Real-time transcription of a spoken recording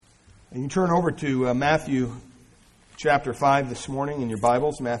And you turn over to Matthew chapter 5 this morning in your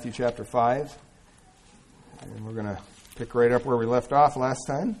Bibles, Matthew chapter 5. And we're going to pick right up where we left off last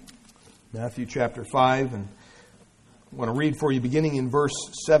time. Matthew chapter 5. And I want to read for you beginning in verse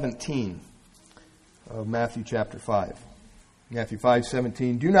 17 of Matthew chapter 5. Matthew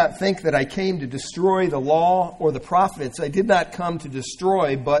 5:17. Do not think that I came to destroy the law or the prophets. I did not come to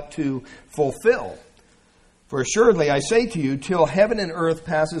destroy, but to fulfill. For assuredly I say to you, till heaven and earth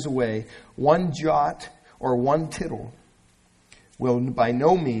passes away, one jot or one tittle will by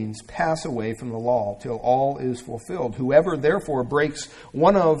no means pass away from the law till all is fulfilled. Whoever therefore breaks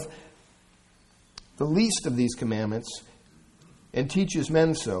one of the least of these commandments and teaches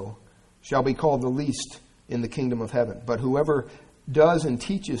men so shall be called the least in the kingdom of heaven. But whoever does and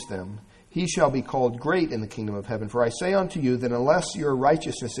teaches them, he shall be called great in the kingdom of heaven. For I say unto you that unless your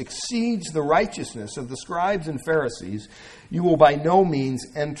righteousness exceeds the righteousness of the scribes and Pharisees, you will by no means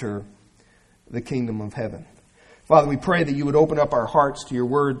enter the kingdom of heaven. Father, we pray that you would open up our hearts to your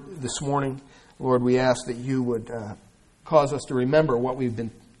word this morning. Lord, we ask that you would cause us to remember what we've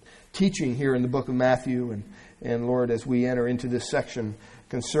been teaching here in the book of Matthew. And Lord, as we enter into this section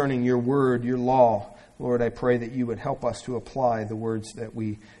concerning your word, your law, Lord, I pray that you would help us to apply the words that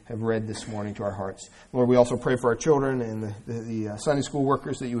we have read this morning to our hearts. Lord, we also pray for our children and the Sunday school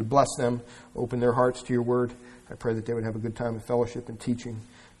workers, that you would bless them, open their hearts to your word. I pray that they would have a good time of fellowship and teaching.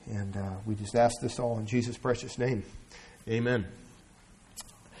 And we just ask this all in Jesus' precious name. Amen.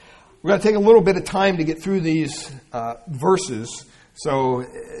 We're going to take a little bit of time to get through these verses. So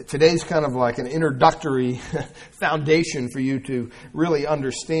today's kind of like an introductory foundation for you to really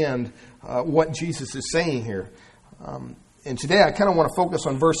understand what Jesus is saying here. And today I kind of want to focus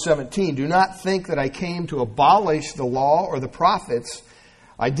on verse 17. Do not think that I came to abolish the law or the prophets.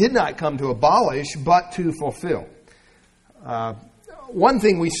 I did not come to abolish, but to fulfill. One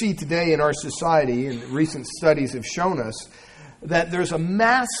thing we see today in our society, and recent studies have shown us, that there's a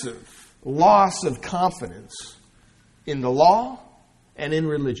massive loss of confidence in the law and in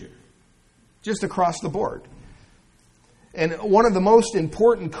religion, just across the board. And one of the most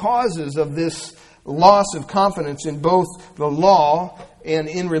important causes of this loss of confidence in both the law and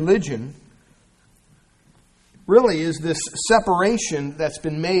in religion really is this separation that's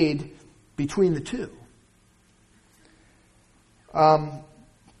been made between the two.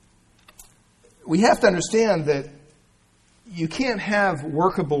 We have to understand that you can't have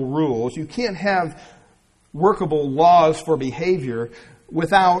workable rules, you can't have workable laws for behavior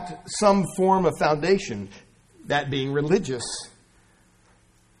without some form of foundation, that being religious.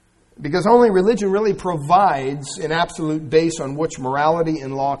 Because only religion really provides an absolute base on which morality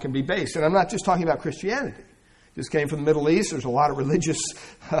and law can be based. And I'm not just talking about Christianity. This came from the Middle East. There's a lot of religious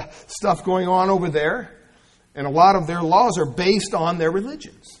stuff going on over there. And a lot of their laws are based on their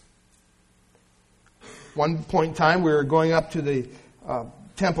religions. One point in time, we were going up to the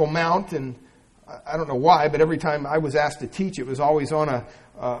Temple Mount, and I don't know why, but every time I was asked to teach, it was always on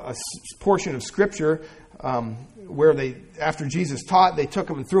a portion of Scripture where they, after Jesus taught, they took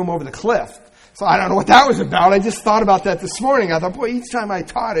him and threw him over the cliff. So I don't know what that was about. I just thought about that this morning. I thought, boy, each time I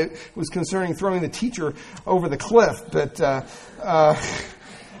taught it was concerning throwing the teacher over the cliff. But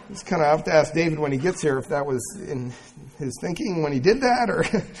it's kind of have to ask David when he gets here if that was in his thinking when he did that or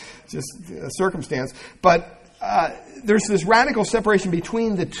just a circumstance. But there's this radical separation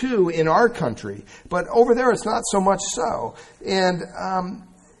between the two in our country. But over there, it's not so much so. And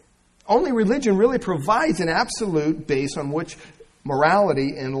only religion really provides an absolute base on which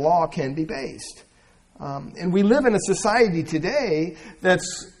morality and law can be based. And we live in a society today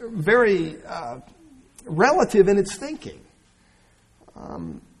that's very relative in its thinking.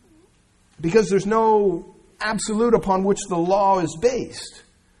 Because there's no absolute upon which the law is based.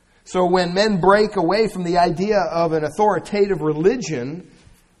 So when men break away from the idea of an authoritative religion,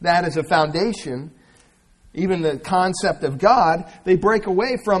 that is a foundation, even the concept of God, they break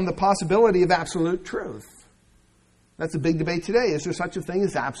away from the possibility of absolute truth. That's a big debate today. Is there such a thing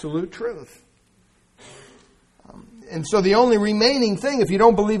as absolute truth? And so the only remaining thing, if you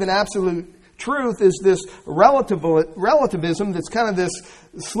don't believe in absolute truth, is this relativism that's kind of this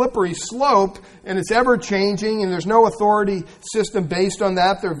slippery slope, and it's ever-changing, and there's no authority system based on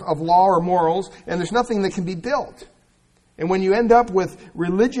that of law or morals, and there's nothing that can be built. And when you end up with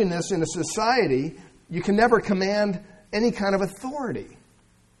religionists in a society, you can never command any kind of authority.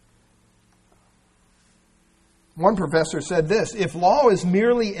 One professor said this: if law is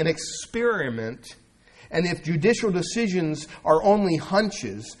merely an experiment, and if judicial decisions are only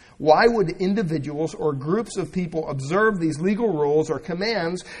hunches, why would individuals or groups of people observe these legal rules or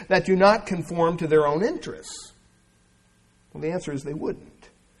commands that do not conform to their own interests? Well, the answer is they wouldn't.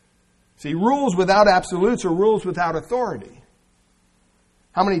 See, rules without absolutes are rules without authority.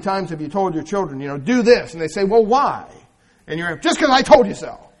 How many times have you told your children, do this? And they say, well, why? And you're, just because I told you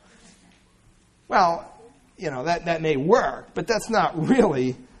so. Well, that may work, but that's not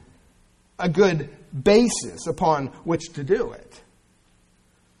really a good basis upon which to do it.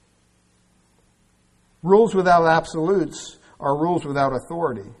 Rules without absolutes are rules without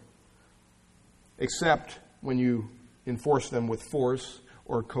authority, except when you enforce them with force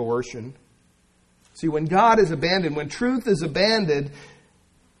or coercion. See, when God is abandoned, when truth is abandoned,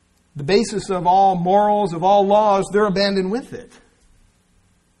 the basis of all morals, of all laws, they're abandoned with it.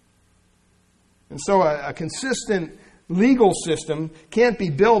 And so a consistent legal system can't be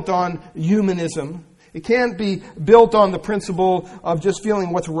built on humanism. It can't be built on the principle of just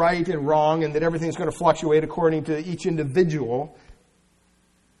feeling what's right and wrong and that everything's going to fluctuate according to each individual.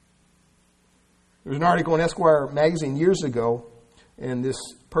 There was an article in Esquire magazine years ago, and this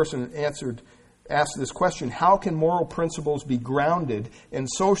person asked this question: how can moral principles be grounded and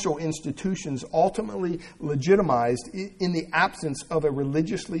social institutions ultimately legitimized in the absence of a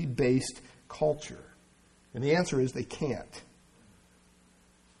religiously based culture? And the answer is they can't.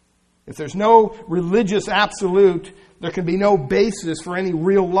 If there's no religious absolute, there can be no basis for any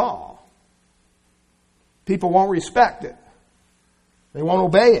real law. People won't respect it. They won't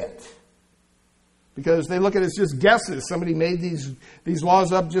obey it. Because they look at it as just guesses. Somebody made these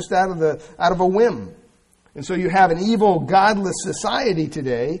laws up just out of a whim. And so you have an evil, godless society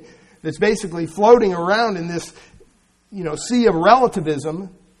today that's basically floating around in this, sea of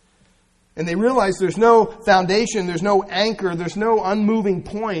relativism. And they realize there's no foundation, there's no anchor, there's no unmoving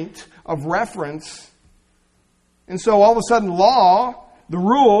point of reference. And so all of a sudden law, the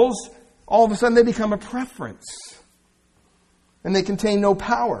rules, all of a sudden they become a preference. And they contain no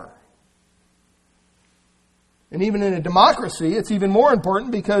power. And even in a democracy, it's even more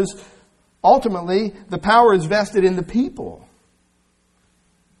important because ultimately the power is vested in the people.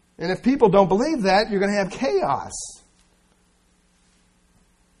 And if people don't believe that, you're going to have chaos.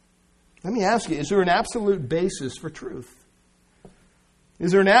 Let me ask you, is there an absolute basis for truth?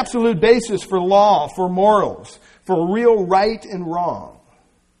 Is there an absolute basis for law, for morals, for real right and wrong?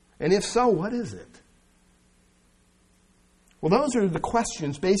 And if so, what is it? Well, those are the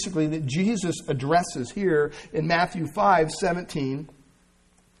questions basically that Jesus addresses here in Matthew 5:17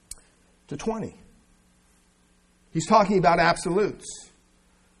 to 20. He's talking about absolutes.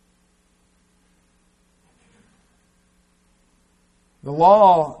 The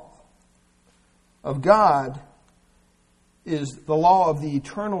law of God is the law of the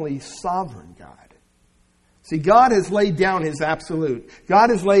eternally sovereign God. See, God has laid down His absolute. God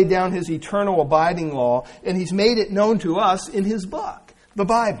has laid down His eternal abiding law, and He's made it known to us in His book, the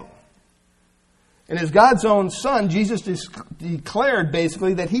Bible. And as God's own Son, Jesus declared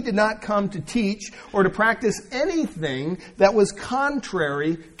basically that He did not come to teach or to practice anything that was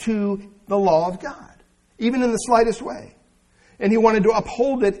contrary to the law of God, even in the slightest way. And He wanted to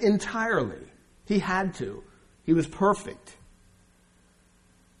uphold it entirely. He had to. He was perfect.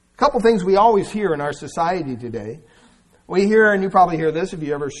 A couple things we always hear in our society today. We hear, and you probably hear this if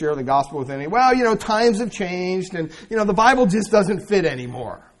you ever share the gospel with any, times have changed and, the Bible just doesn't fit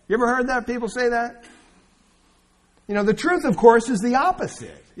anymore. You ever heard that? People say that? The truth, of course, is the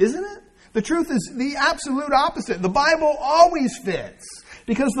opposite, isn't it? The truth is the absolute opposite. The Bible always fits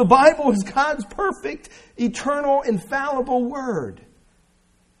because the Bible is God's perfect, eternal, infallible Word.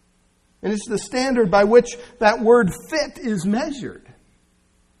 And it's the standard by which that word fit is measured.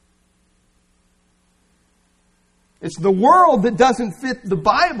 It's the world that doesn't fit the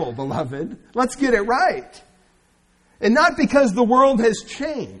Bible, beloved. Let's get it right. And not because the world has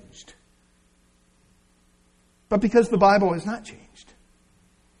changed, but because the Bible has not changed.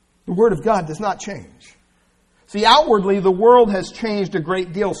 The Word of God does not change. See, outwardly, the world has changed a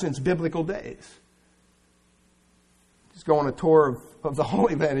great deal since biblical days. Just go on a tour of the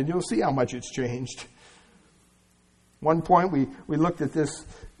Holy Land and you'll see how much it's changed. One point we looked at this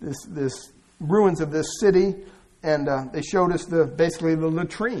ruins of this city, and they showed us basically the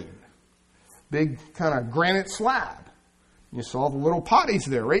latrine. Big kind of granite slab. You saw the little potties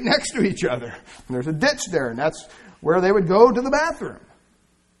there right next to each other. And there's a ditch there, and that's where they would go to the bathroom.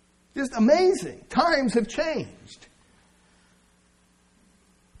 Just amazing. Times have changed.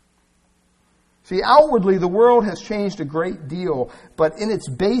 See, outwardly, the world has changed a great deal, but in its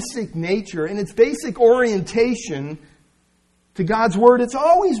basic nature, in its basic orientation to God's Word, it's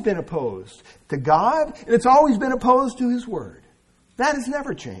always been opposed to God, and it's always been opposed to His Word. That has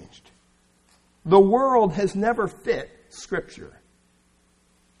never changed. The world has never fit Scripture.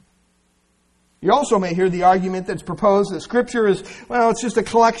 You also may hear the argument that's proposed that Scripture is, well, it's just a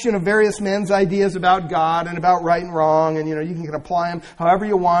collection of various men's ideas about God and about right and wrong, and, you can apply them however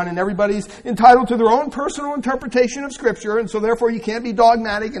you want, and everybody's entitled to their own personal interpretation of Scripture, and so therefore you can't be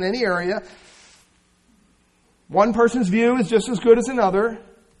dogmatic in any area. One person's view is just as good as another.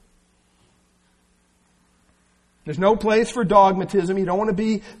 There's no place for dogmatism. You don't want to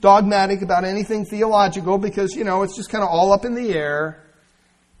be dogmatic about anything theological because, it's just kind of all up in the air.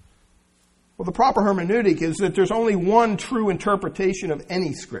 Well, the proper hermeneutic is that there's only one true interpretation of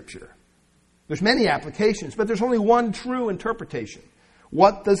any Scripture. There's many applications, but there's only one true interpretation.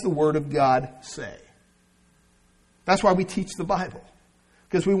 What does the Word of God say? That's why we teach the Bible,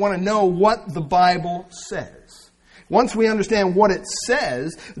 because we want to know what the Bible says. Once we understand what it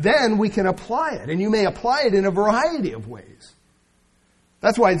says, then we can apply it. And you may apply it in a variety of ways.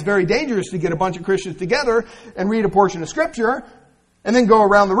 That's why it's very dangerous to get a bunch of Christians together and read a portion of Scripture and then go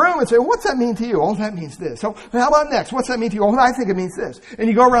around the room and say, well, what's that mean to you? Oh, that means this. So how about next? What's that mean to you? Oh, I think it means this. And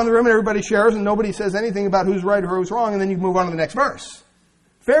you go around the room and everybody shares and nobody says anything about who's right or who's wrong, and then you move on to the next verse.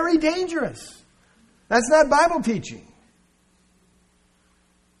 Very dangerous. That's not Bible teaching.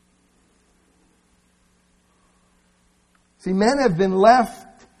 See, men have been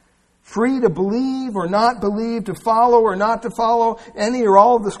left free to believe or not believe, to follow or not to follow any or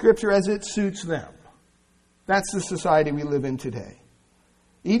all of the Scripture as it suits them. That's the society we live in today.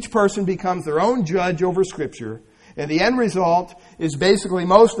 Each person becomes their own judge over Scripture, and the end result is basically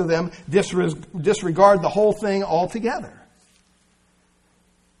most of them disregard the whole thing altogether.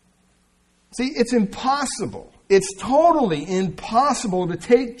 See, it's impossible. It's totally impossible to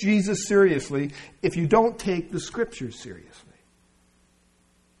take Jesus seriously if you don't take the Scriptures seriously.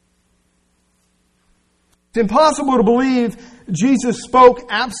 It's impossible to believe Jesus spoke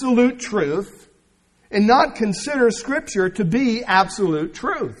absolute truth and not consider Scripture to be absolute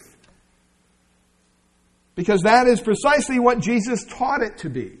truth. Because that is precisely what Jesus taught it to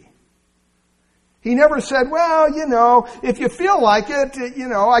be. He never said, well, if you feel like it,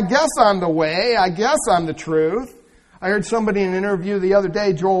 I guess I'm the way, I guess I'm the truth. I heard somebody in an interview the other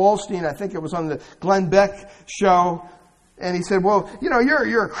day, Joel Osteen, I think it was on the Glenn Beck show, and he said, well,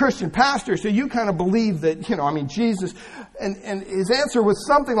 you're a Christian pastor, so you kind of believe that, Jesus. And his answer was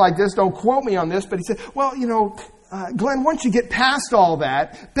something like this, don't quote me on this, but he said, well, Glenn, once you get past all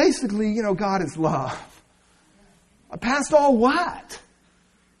that, basically, God is love. Past all what?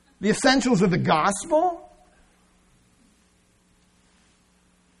 The essentials of the gospel?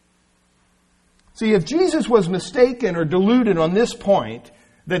 See, if Jesus was mistaken or deluded on this point,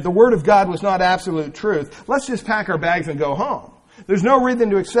 that the Word of God was not absolute truth, let's just pack our bags and go home. There's no reason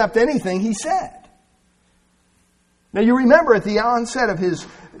to accept anything He said. Now you remember at the outset of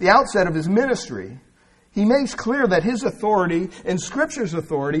his ministry, He makes clear that His authority and Scripture's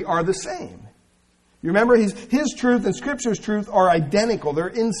authority are the same. You remember His truth and Scripture's truth are identical. They're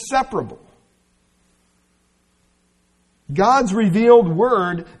inseparable. God's revealed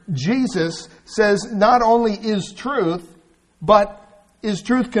Word, Jesus, says not only is truth, but is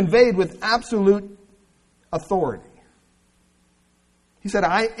truth conveyed with absolute authority. He said,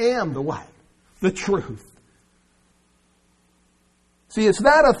 I am the what? The truth. See, it's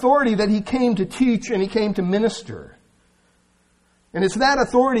that authority that He came to teach and He came to minister. And it's that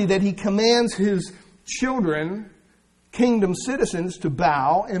authority that He commands His children, kingdom citizens, to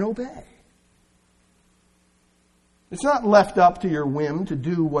bow and obey. It's not left up to your whim to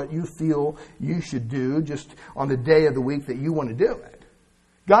do what you feel you should do just on the day of the week that you want to do it.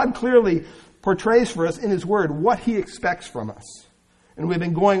 God clearly portrays for us in His Word what He expects from us. And we've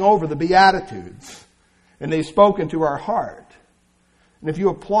been going over the Beatitudes, and they've spoken to our heart. And if you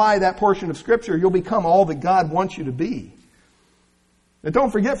apply that portion of Scripture, you'll become all that God wants you to be. And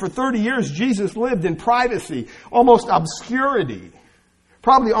don't forget, for 30 years, Jesus lived in privacy, almost obscurity.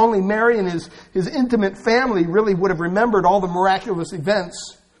 Probably only Mary and his intimate family really would have remembered all the miraculous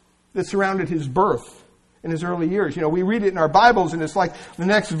events that surrounded His birth in His early years. We read it in our Bibles and it's like the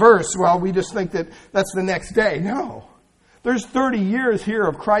next verse, well, we just think that that's the next day. No. There's 30 years here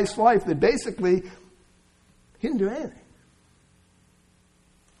of Christ's life that basically He didn't do anything.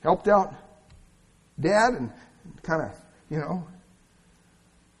 Helped out Dad and kind of,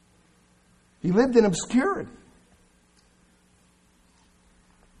 He lived in obscurity.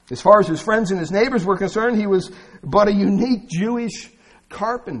 As far as His friends and His neighbors were concerned, He was but a unique Jewish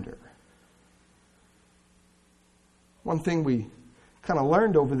carpenter. One thing we kind of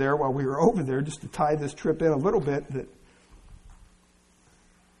learned over there while we were over there, just to tie this trip in a little bit, that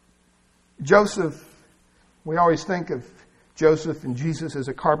Joseph, we always think of Joseph and Jesus as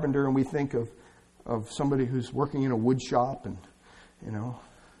a carpenter, and we think of somebody who's working in a wood shop and,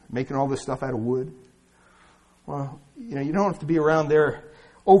 making all this stuff out of wood. Well, you don't have to be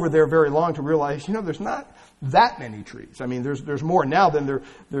over there very long to realize, there's not that many trees. I mean, there's more now than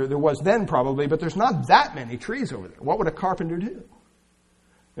there was then probably, but there's not that many trees over there. What would a carpenter do?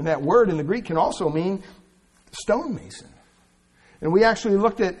 And that word in the Greek can also mean stonemason. And we actually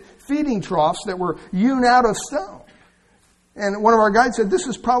looked at feeding troughs that were hewn out of stone. And one of our guides said this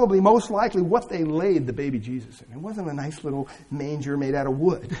is probably most likely what they laid the baby Jesus in. It wasn't a nice little manger made out of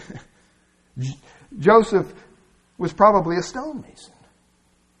wood. Joseph was probably a stonemason.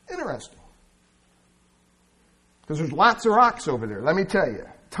 Interesting. Because there's lots of rocks over there, let me tell you.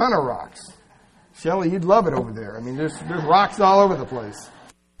 Ton of rocks. Shelley, you'd love it over there. I mean, there's rocks all over the place.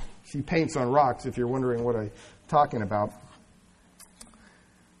 She paints on rocks, if you're wondering what I'm talking about.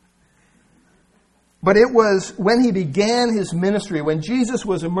 But it was when he began his ministry, when Jesus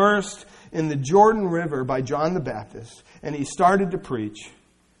was immersed in the Jordan River by John the Baptist, and he started to preach,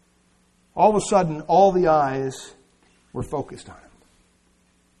 all of a sudden, all the eyes were focused on him.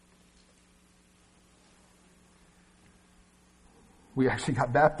 We actually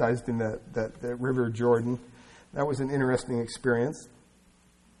got baptized in that River Jordan. That was an interesting experience.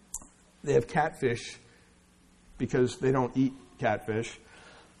 They have catfish because they don't eat catfish.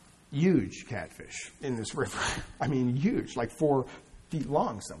 Huge catfish in this river. I mean, huge, like 4 feet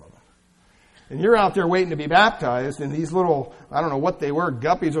long, some of them. And you're out there waiting to be baptized, and these little, I don't know what they were,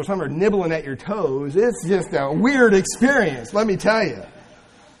 guppies or something, are nibbling at your toes. It's just a weird experience, let me tell you.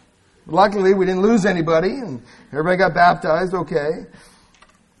 Luckily, we didn't lose anybody, and everybody got baptized, okay.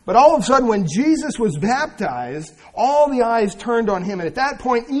 But all of a sudden, when Jesus was baptized, all the eyes turned on him. And at that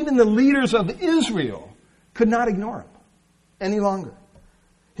point, even the leaders of Israel could not ignore him any longer.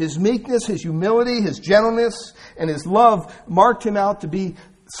 His meekness, his humility, his gentleness, and his love marked him out to be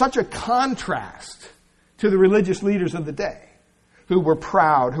such a contrast to the religious leaders of the day, who were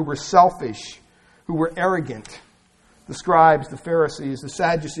proud, who were selfish, who were arrogant. The scribes, the Pharisees, the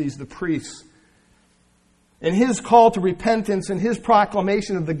Sadducees, the priests. And his call to repentance and his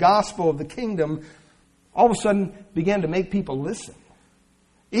proclamation of the gospel of the kingdom all of a sudden began to make people listen.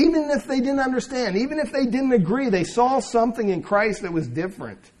 Even if they didn't understand, even if they didn't agree, they saw something in Christ that was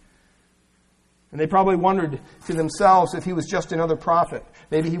different. And they probably wondered to themselves if he was just another prophet.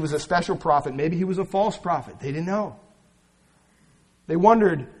 Maybe he was a special prophet. Maybe he was a false prophet. They didn't know. They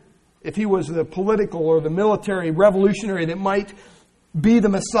wondered if he was the political or the military revolutionary that might be the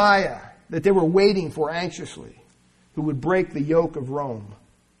Messiah that they were waiting for anxiously, who would break the yoke of Rome.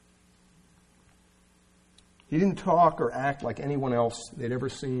 He didn't talk or act like anyone else they'd ever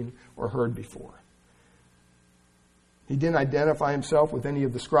seen or heard before. He didn't identify himself with any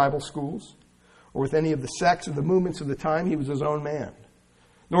of the scribal schools or with any of the sects or the movements of the time. He was his own man.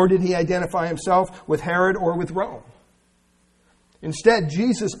 Nor did he identify himself with Herod or with Rome. Instead,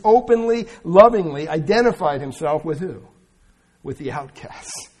 Jesus openly, lovingly identified himself with who? With the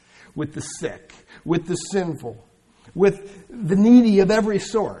outcasts, with the sick, with the sinful, with the needy of every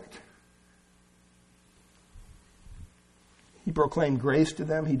sort. He proclaimed grace to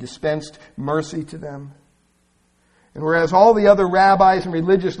them. He dispensed mercy to them. And whereas all the other rabbis and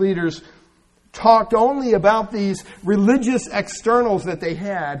religious leaders talked only about these religious externals that they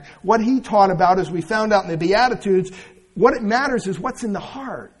had, what he taught about, as we found out in the Beatitudes, what it matters is what's in the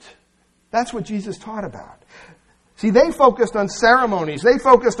heart. That's what Jesus taught about. See, they focused on ceremonies. They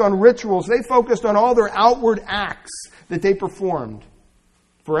focused on rituals. They focused on all their outward acts that they performed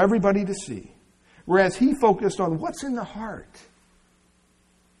for everybody to see. Whereas he focused on what's in the heart.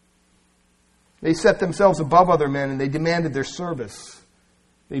 They set themselves above other men and they demanded their service.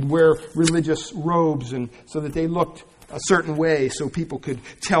 They'd wear religious robes and so that they looked a certain way so people could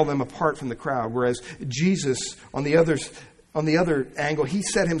tell them apart from the crowd. Whereas Jesus, on the other angle, he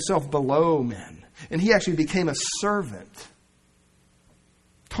set himself below men. And he actually became a servant.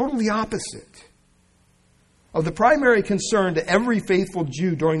 Totally opposite of the primary concern to every faithful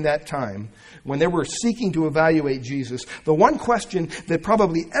Jew during that time when they were seeking to evaluate Jesus. The one question that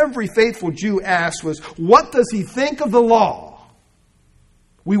probably every faithful Jew asked was, what does he think of the law?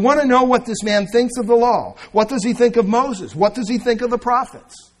 We want to know what this man thinks of the law. What does he think of Moses? What does he think of the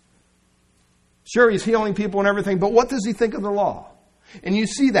prophets? Sure, he's healing people and everything, but what does he think of the law? And you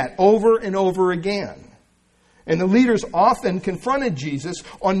see that over and over again. And the leaders often confronted Jesus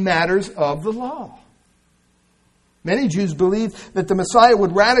on matters of the law. Many Jews believed that the Messiah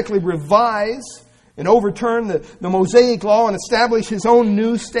would radically revise and overturn the Mosaic law and establish his own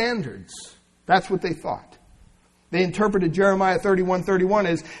new standards. That's what they thought. They interpreted Jeremiah 31:31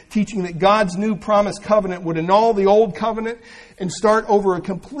 as teaching that God's new promised covenant would annul the old covenant and start over a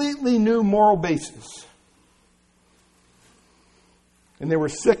completely new moral basis. And they were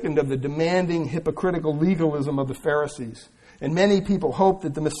sickened of the demanding, hypocritical legalism of the Pharisees. And many people hoped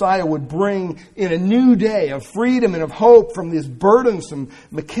that the Messiah would bring in a new day of freedom and of hope from these burdensome,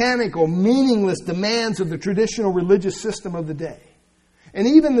 mechanical, meaningless demands of the traditional religious system of the day. And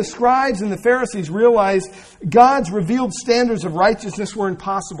even the scribes and the Pharisees realized God's revealed standards of righteousness were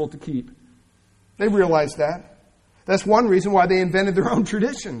impossible to keep. They realized that. That's one reason why they invented their own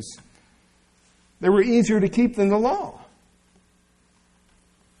traditions. They were easier to keep than the law.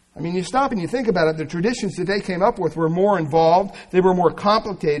 I mean, you stop and you think about it, the traditions that they came up with were more involved, they were more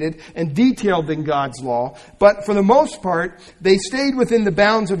complicated and detailed than God's law. But for the most part, they stayed within the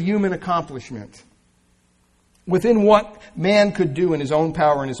bounds of human accomplishment, within what man could do in his own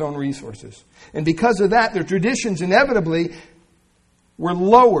power and his own resources. And because of that, their traditions inevitably were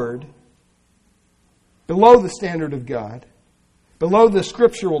lowered below the standard of God, below the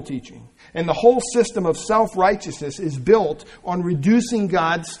scriptural teaching. And the whole system of self-righteousness is built on reducing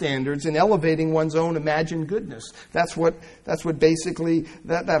God's standards and elevating one's own imagined goodness. That's what basically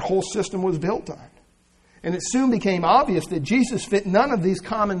that whole system was built on. And it soon became obvious that Jesus fit none of these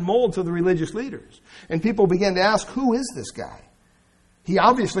common molds of the religious leaders. And people began to ask, who is this guy? He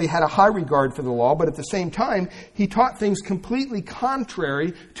obviously had a high regard for the law, but at the same time, he taught things completely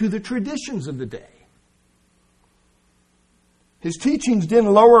contrary to the traditions of the day. His teachings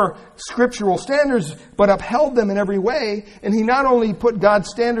didn't lower scriptural standards, but upheld them in every way. And he not only put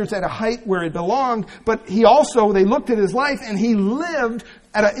God's standards at a height where it belonged, but they looked at his life and he lived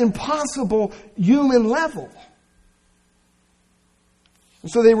at an impossible human level.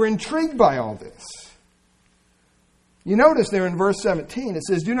 And so they were intrigued by all this. You notice there in verse 17, it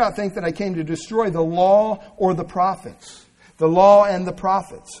says, "Do not think that I came to destroy the law or the prophets." The law and the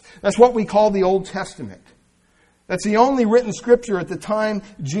prophets. That's what we call the Old Testament. That's the only written scripture at the time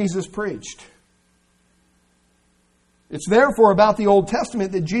Jesus preached. It's therefore about the Old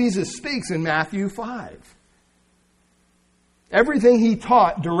Testament that Jesus speaks in Matthew 5. Everything he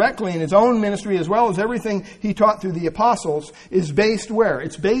taught directly in his own ministry, as well as everything he taught through the apostles, is based where?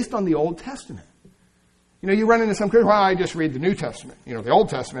 It's based on the Old Testament. You know, you run into some critics, well, I just read the New Testament. You know, the Old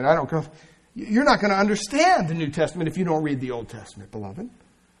Testament, I don't go. You're not going to understand the New Testament if you don't read the Old Testament, beloved.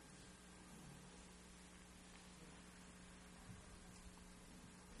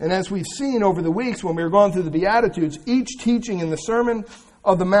 And as we've seen over the weeks when we were going through the Beatitudes, each teaching in the Sermon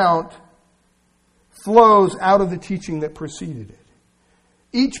on the Mount flows out of the teaching that preceded it.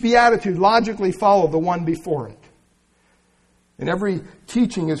 Each Beatitude logically followed the one before it. And every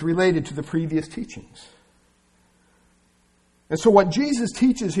teaching is related to the previous teachings. And so what Jesus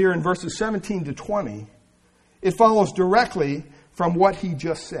teaches here in verses 17 to 20, it follows directly from what he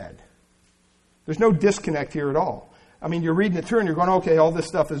just said. There's no disconnect here at all. I mean, you're reading it through and you're going, okay, all this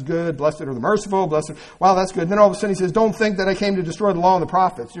stuff is good. Blessed are the merciful. Blessed. Wow, that's good. And then all of a sudden he says, don't think that I came to destroy the law and the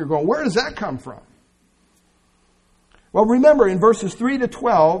prophets. You're going, where does that come from? Well, remember, in verses 3 to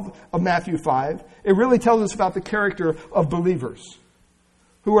 12 of Matthew 5, it really tells us about the character of believers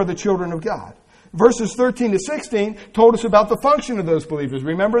who are the children of God. Verses 13 to 16 told us about the function of those believers.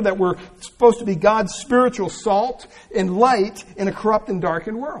 Remember that we're supposed to be God's spiritual salt and light in a corrupt and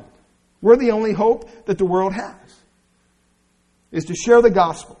darkened world. We're the only hope that the world has, is to share the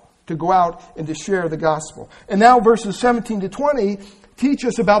gospel, to go out and to share the gospel. And now verses 17 to 20 teach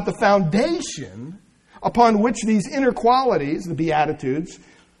us about the foundation upon which these inner qualities, the Beatitudes,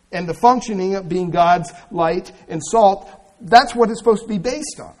 and the functioning of being God's light and salt, that's what it's supposed to be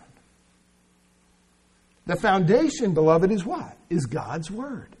based on. The foundation, beloved, is what? Is God's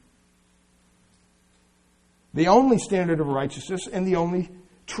Word. The only standard of righteousness and the only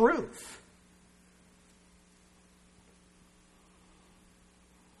truth.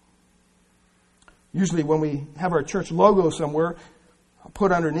 Usually when we have our church logo somewhere, I'll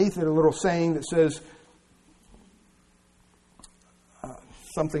put underneath it a little saying that says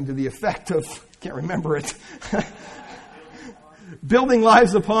something to the effect of, can't remember it, building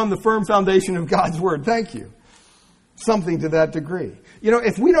lives upon the firm foundation of God's Word. Thank you. Something to that degree. You know,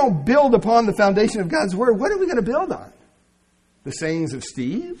 if we don't build upon the foundation of God's Word, what are we going to build on? The sayings of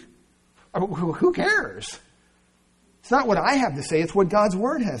Steve? Who cares? It's not what I have to say, it's what God's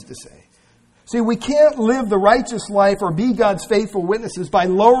Word has to say. See, we can't live the righteous life or be God's faithful witnesses by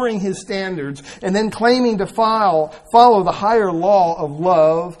lowering His standards and then claiming to follow the higher law of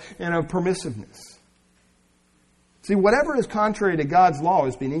love and of permissiveness. See, whatever is contrary to God's law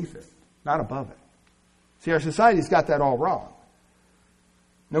is beneath it, not above it. See, our society's got that all wrong.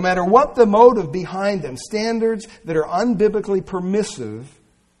 No matter what the motive behind them, standards that are unbiblically permissive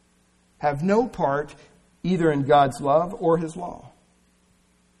have no part either in God's love or His law.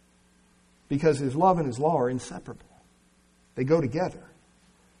 Because His love and His law are inseparable. They go together.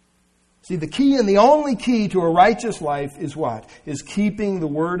 See, the key and the only key to a righteous life is what? Is keeping the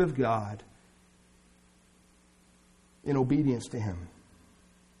Word of God in obedience to Him.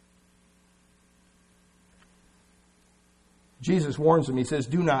 Jesus warns them. He says,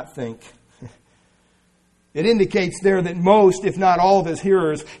 do not think. It indicates there that most, if not all of His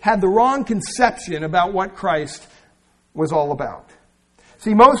hearers, had the wrong conception about what Christ was all about.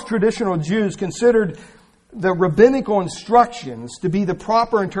 See, most traditional Jews considered the rabbinical instructions to be the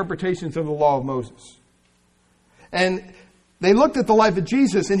proper interpretations of the law of Moses. And they looked at the life of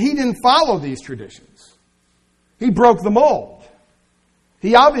Jesus, and He didn't follow these traditions. He broke the mold.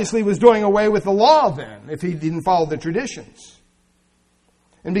 He obviously was doing away with the law then, if He didn't follow the traditions.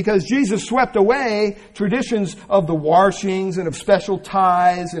 And because Jesus swept away traditions of the washings and of special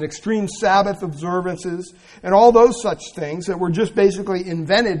tithes and extreme Sabbath observances and all those such things that were just basically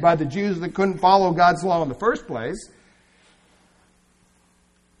invented by the Jews that couldn't follow God's law in the first place,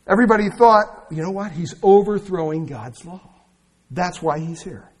 everybody thought, you know what? He's overthrowing God's law. That's why He's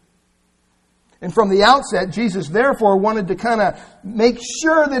here. And from the outset, Jesus therefore wanted to kind of make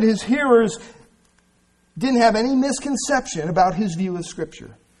sure that His hearers didn't have any misconception about His view of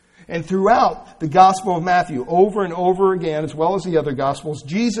Scripture. And throughout the Gospel of Matthew, over and over again, as well as the other Gospels,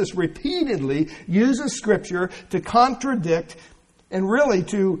 Jesus repeatedly uses Scripture to contradict and really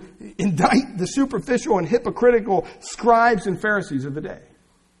to indict the superficial and hypocritical scribes and Pharisees of the day.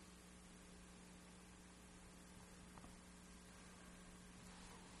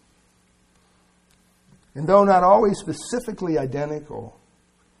 And though not always specifically identical,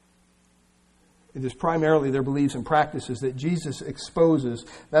 it is primarily their beliefs and practices that Jesus exposes.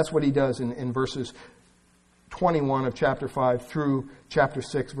 That's what He does in verses 21 of chapter 5 through chapter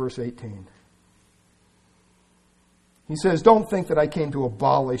 6, verse 18. He says, don't think that I came to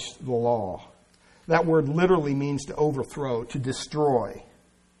abolish the law. That word literally means to overthrow, to destroy.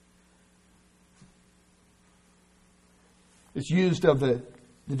 It's used of the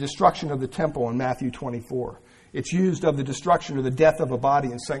destruction of the temple in Matthew 24. It's used of the destruction or the death of a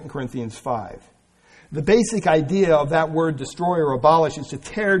body in 2 Corinthians 5. The basic idea of that word destroy or abolish is to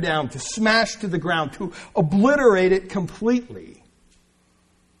tear down, to smash to the ground, to obliterate it completely.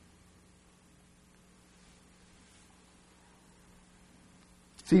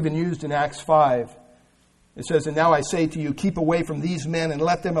 It's even used in Acts 5. It says, and now I say to you, keep away from these men and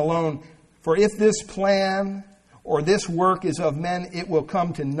let them alone. For if this plan or this work is of men, it will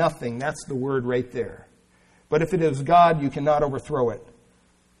come to nothing. That's the word right there. But if it is God, you cannot overthrow it.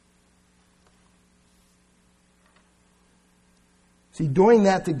 See, doing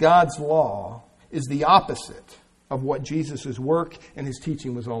that to God's law is the opposite of what Jesus' work and His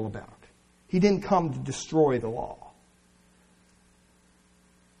teaching was all about. He didn't come to destroy the law.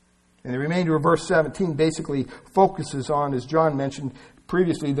 And the remainder of verse 17 basically focuses on, as John mentioned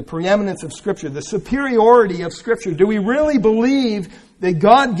previously, the preeminence of Scripture, the superiority of Scripture. Do we really believe that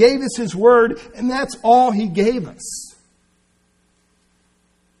God gave us His Word and that's all He gave us?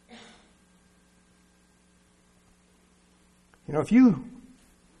 You know, if you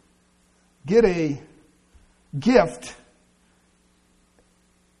get a gift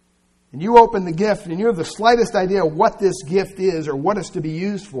and you open the gift and you have the slightest idea what this gift is or what it's to be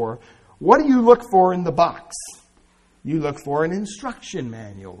used for, what do you look for in the box? You look for an instruction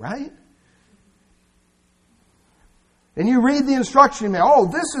manual, right? And you read the instruction manual. Oh,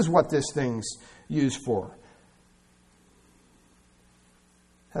 this is what this thing's used for.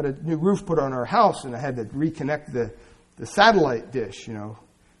 Had a new roof put on our house and I had to reconnect the satellite dish, you know.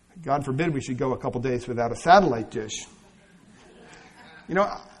 God forbid we should go a couple days without a satellite dish. You know,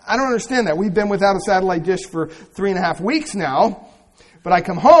 I don't understand that. We've been without a satellite dish for 3.5 weeks now. But I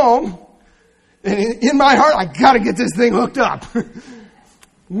come home, and in my heart, I got to get this thing hooked up.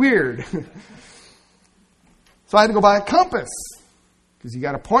 Weird. So I had to go buy a compass. Because you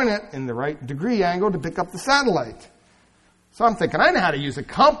got to point it in the right degree angle to pick up the satellite. So I'm thinking, I know how to use a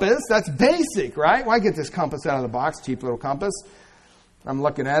compass. That's basic, right? Why get this compass out of the box? Cheap little compass. I'm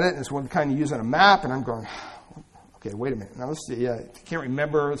looking at it, and it's one kind of using a map, and I'm going, okay, wait a minute. Now let's see. I can't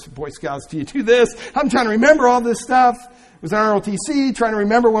remember. It's Boy Scouts. Do you do this? I'm trying to remember all this stuff. It was an ROTC, trying to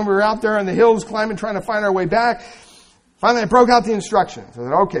remember when we were out there in the hills climbing, trying to find our way back. Finally, I broke out the instructions. I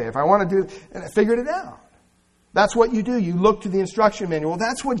said, okay, if I want to do it, and I figured it out. That's what you do. You look to the instruction manual.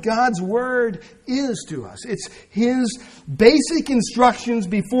 That's what God's Word is to us. It's His basic instructions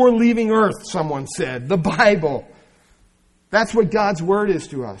before leaving earth, someone said. The Bible. That's what God's Word is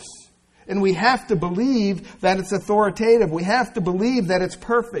to us. And we have to believe that it's authoritative. We have to believe that it's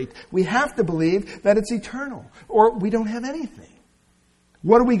perfect. We have to believe that it's eternal. Or we don't have anything.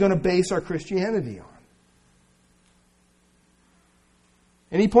 What are we going to base our Christianity on?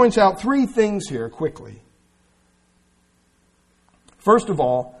 And he points out three things here quickly. First of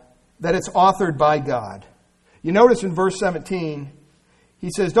all, that it's authored by God. You notice in verse 17, he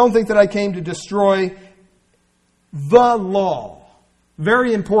says, don't think that I came to destroy the law.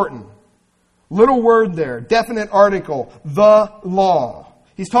 Very important. Little word there, definite article, the law.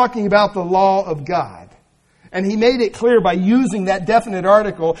 He's talking about the law of God. And he made it clear by using that definite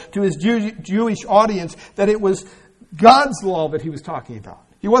article to his Jewish audience that it was God's law that he was talking about.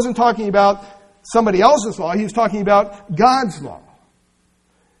 He wasn't talking about somebody else's law. He was talking about God's law.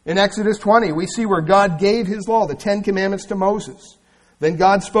 In Exodus 20, we see where God gave his law, the 10 Commandments, to Moses. Then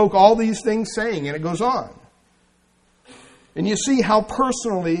God spoke all these things saying, and it goes on. And you see how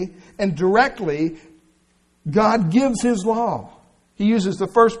personally and directly God gives his law. He uses the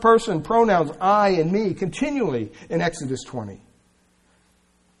first person pronouns I and me continually in Exodus 20.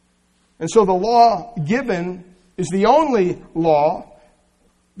 And so the law given is the only law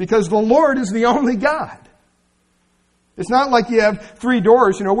because the Lord is the only God. It's not like you have three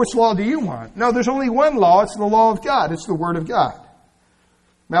doors, which law do you want? No, there's only one law. It's the law of God. It's the Word of God.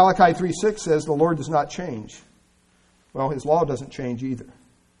 Malachi 3:6 says the Lord does not change. Well, his law doesn't change either.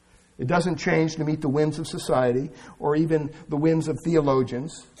 It doesn't change to meet the whims of society or even the whims of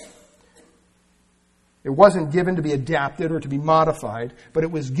theologians. It wasn't given to be adapted or to be modified, but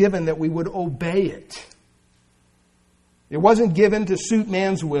it was given that we would obey it. It wasn't given to suit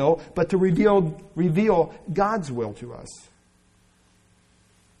man's will, but to reveal God's will to us.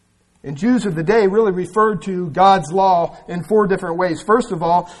 And Jews of the day really referred to God's law in four different ways. First of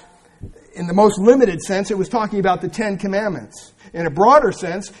all, in the most limited sense, it was talking about the 10 Commandments. In a broader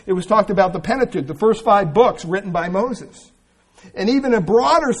sense, it was talked about the Pentateuch, the first 5 books written by Moses. And even in a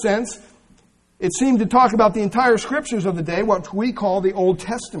broader sense, it seemed to talk about the entire scriptures of the day, what we call the Old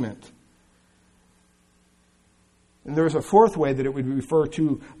Testament. And there was a fourth way that it would refer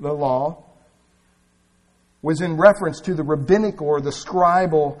to the law, was in reference to the rabbinical or the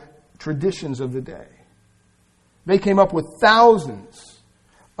scribal traditions of the day. They came up with thousands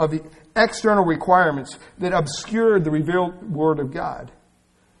of external requirements that obscured the revealed Word of God.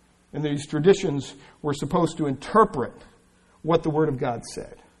 And these traditions were supposed to interpret what the Word of God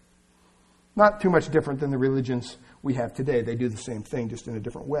said. Not too much different than the religions we have today. They do the same thing, just in a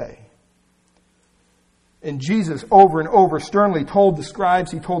different way. And Jesus over and over sternly told the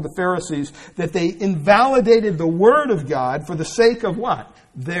scribes, he told the Pharisees, that they invalidated the Word of God for the sake of what?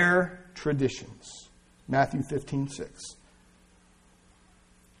 Their traditions. Matthew 15:6.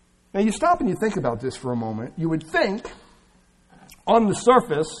 Now you stop and you think about this for a moment. You would think, on the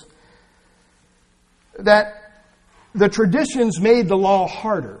surface, that the traditions made the law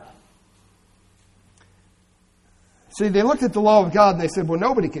harder. See, they looked at the law of God and they said, well,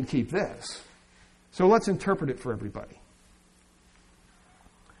 nobody can keep this. So let's interpret it for everybody.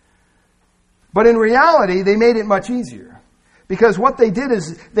 But in reality, they made it much easier. Because what they did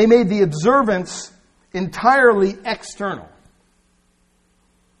is they made the observance entirely external.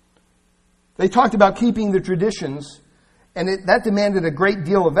 They talked about keeping the traditions, and that demanded a great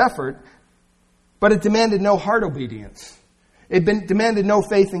deal of effort, but it demanded no heart obedience. It demanded no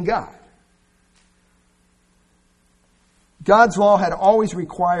faith in God. God's law had always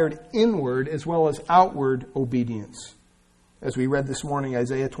required inward as well as outward obedience. As we read this morning,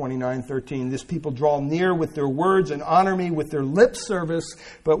 Isaiah 29:13, this people draw near with their words and honor me with their lip service,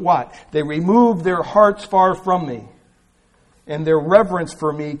 but what? They remove their hearts far from me. And their reverence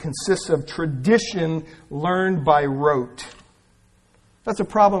for me consists of tradition learned by rote. That's a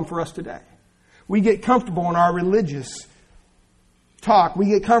problem for us today. We get comfortable in our religious talk. We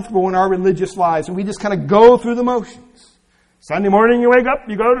get comfortable in our religious lives, and we just kind of go through the motions. Sunday morning you wake up,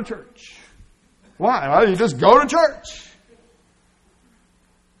 you go to church. Why? Well, you just go to church.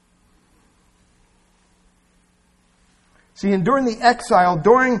 See, and during the exile,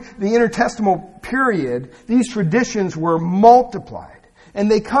 during the intertestamental period, these traditions were multiplied. And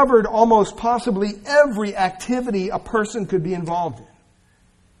they covered almost possibly every activity a person could be involved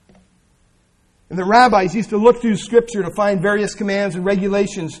in. And the rabbis used to look through Scripture to find various commands and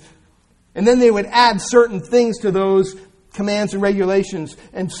regulations. And then they would add certain things to those commands and regulations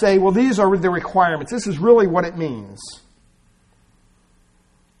and say, well, these are the requirements. This is really what it means.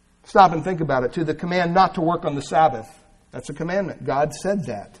 Stop and think about it. To the command not to work on the Sabbath. That's a commandment. God said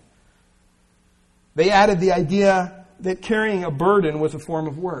that. They added the idea that carrying a burden was a form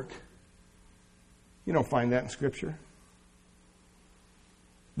of work. You don't find that in Scripture.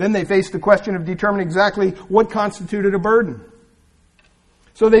 Then they faced the question of determining exactly what constituted a burden.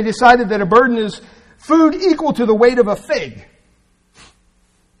 So they decided that a burden is food equal to the weight of a fig.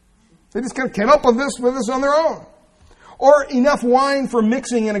 They just kind of came up with this on their own. or enough wine for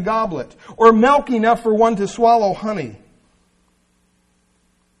mixing in a goblet, or milk enough for one to swallow honey,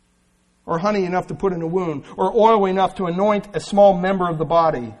 or honey enough to put in a wound, or oil enough to anoint a small member of the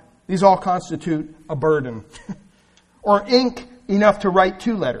body. These all constitute a burden. Or ink enough to write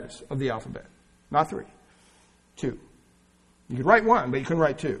 2 letters of the alphabet. Not 3. 2. You could write 1, but you couldn't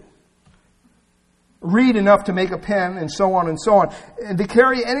write 2. Reed enough to make a pen, and so on and so on. And to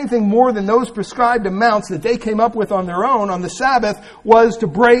carry anything more than those prescribed amounts that they came up with on their own on the Sabbath was to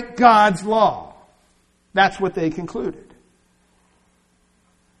break God's law. That's what they concluded.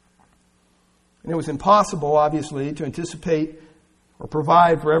 And it was impossible, obviously, to anticipate or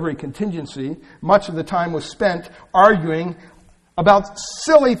provide for every contingency. Much of the time was spent arguing about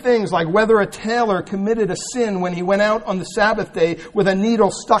silly things like whether a tailor committed a sin when he went out on the Sabbath day with a needle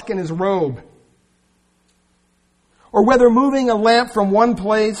stuck in his robe, or whether moving a lamp from one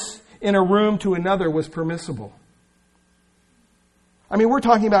place in a room to another was permissible. I mean, we're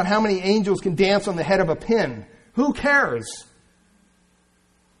talking about how many angels can dance on the head of a pin. Who cares?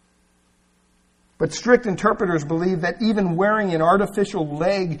 But strict interpreters believed that even wearing an artificial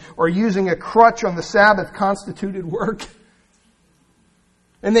leg or using a crutch on the Sabbath constituted work.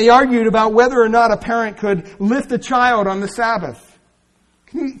 And they argued about whether or not a parent could lift a child on the Sabbath.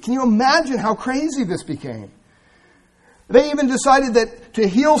 Can you imagine how crazy this became? They even decided that to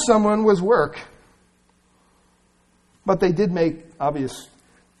heal someone was work. But they did make obvious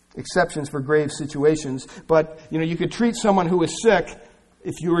exceptions for grave situations. But, you could treat someone who was sick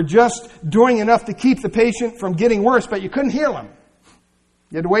if you were just doing enough to keep the patient from getting worse, but you couldn't heal him.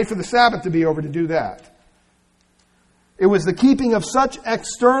 You had to wait for the Sabbath to be over to do that. It was the keeping of such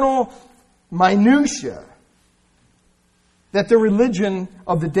external minutiae that the religion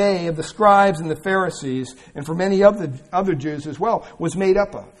of the day of the scribes and the Pharisees, and for many of the other Jews as well, was made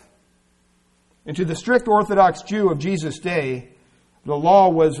up of. And to the strict Orthodox Jew of Jesus' day, the law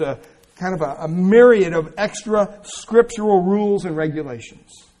was a myriad of extra scriptural rules and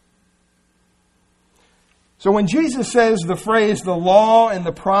regulations. So when Jesus says the phrase, the law and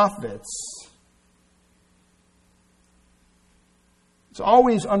the prophets, it's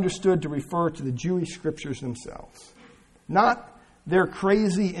always understood to refer to the Jewish scriptures themselves. Not their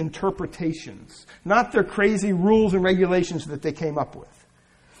crazy interpretations. Not their crazy rules and regulations that they came up with.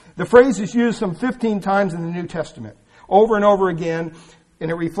 The phrase is used some 15 times in the New Testament. Over and over again. And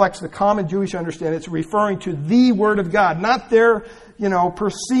it reflects the common Jewish understanding. It's referring to the Word of God, not their,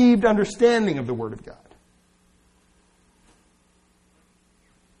 perceived understanding of the Word of God.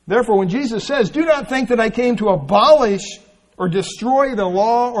 Therefore, when Jesus says, "Do not think that I came to abolish or destroy the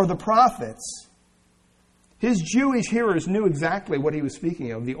law or the prophets," his Jewish hearers knew exactly what he was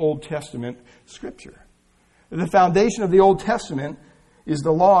speaking of, the Old Testament Scripture. The foundation of the Old Testament is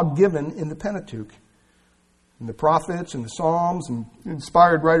the law given in the Pentateuch. And the prophets and the Psalms and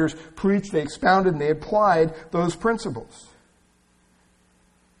inspired writers preached, they expounded, and they applied those principles.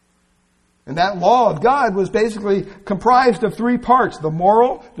 And that law of God was basically comprised of 3 parts: the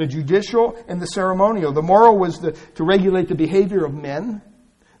moral, the judicial, and the ceremonial. The moral was to regulate the behavior of men.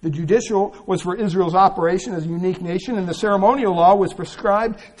 The judicial was for Israel's operation as a unique nation. And the ceremonial law was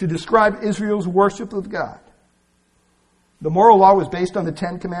prescribed to describe Israel's worship of God. The moral law was based on the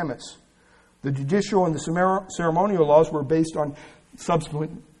 10 Commandments. The judicial and the ceremonial laws were based on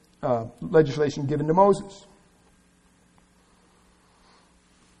subsequent legislation given to Moses.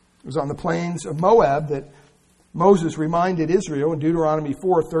 It was on the plains of Moab that Moses reminded Israel in Deuteronomy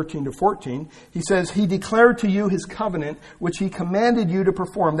 4:13-14. He says, "He declared to you his covenant, which he commanded you to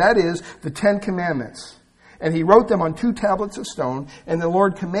perform." That is, the 10 Commandments. "And he wrote them on 2 tablets of stone. And the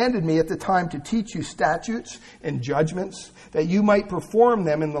Lord commanded me at the time to teach you statutes and judgments, that you might perform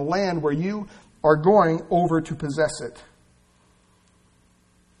them in the land where you are going over to possess it."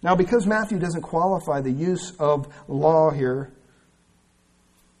 Now, because Matthew doesn't qualify the use of law here,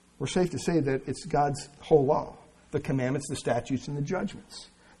 we're safe to say that it's God's whole law. The commandments, the statutes, and the judgments.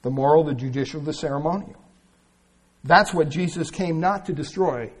 The moral, the judicial, the ceremonial. That's what Jesus came not to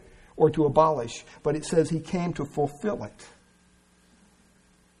destroy or to abolish, but it says he came to fulfill it.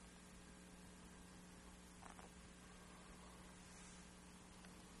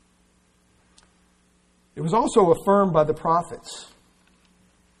 It was also affirmed by the prophets.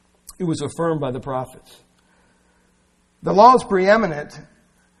 It was affirmed by the prophets. The law is preeminent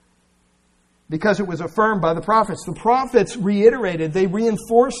because it was affirmed by the prophets. The prophets reiterated, they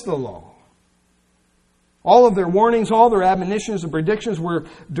reinforced the law. All of their warnings, all their admonitions and predictions were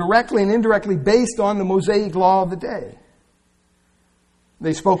directly and indirectly based on the Mosaic law of the day.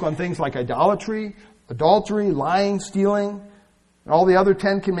 They spoke on things like idolatry, adultery, lying, stealing, and all the other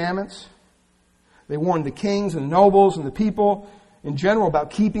 10 Commandments. They warned the kings and the nobles and the people in general about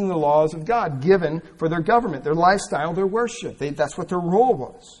keeping the laws of God given for their government, their lifestyle, their worship. That's what their role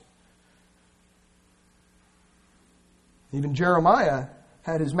was. Even Jeremiah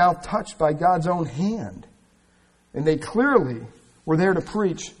had his mouth touched by God's own hand. And they clearly were there to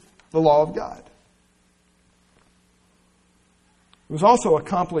preach the law of God. It was also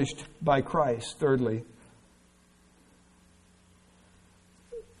accomplished by Christ, thirdly.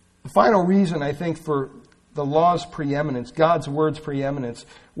 The final reason, I think, for the law's preeminence, God's word's preeminence,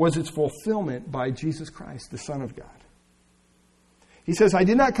 was its fulfillment by Jesus Christ, the Son of God. He says, I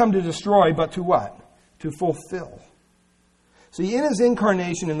did not come to destroy, but to what? To fulfill. See, in his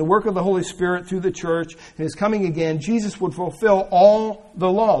incarnation, in the work of the Holy Spirit through the church, and his coming again, Jesus would fulfill all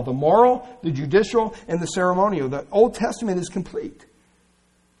the law, the moral, the judicial, and the ceremonial. The Old Testament is complete.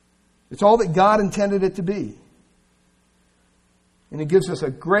 It's all that God intended it to be. And it gives us a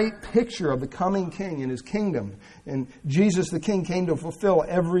great picture of the coming King and his kingdom. And Jesus the King came to fulfill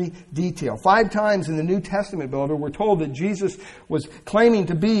every detail. 5 times in the New Testament, beloved, we're told that Jesus was claiming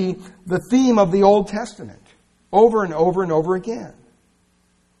to be the theme of the Old Testament. Over and over and over again.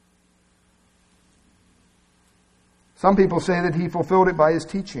 Some people say that he fulfilled it by his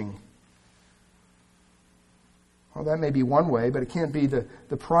teaching. Well, that may be one way, but it can't be the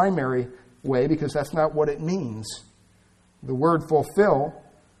primary way, because that's not what it means. The word fulfill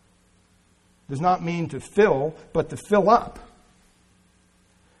does not mean to fill, but to fill up.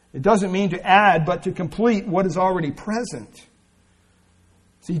 It doesn't mean to add, but to complete what is already present.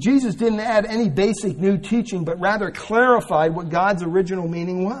 See, Jesus didn't add any basic new teaching, but rather clarified what God's original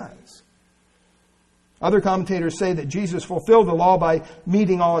meaning was. Other commentators say that Jesus fulfilled the law by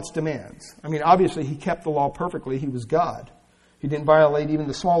meeting all its demands. I mean, obviously, he kept the law perfectly. He was God. He didn't violate even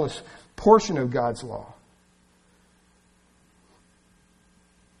the smallest portion of God's law.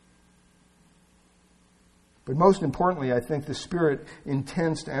 But most importantly, I think the Spirit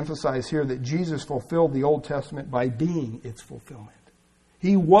intends to emphasize here that Jesus fulfilled the Old Testament by being its fulfillment.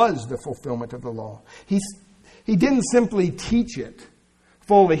 He was the fulfillment of the law. He didn't simply teach it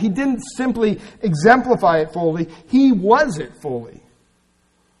fully. He didn't simply exemplify it fully. He was it fully.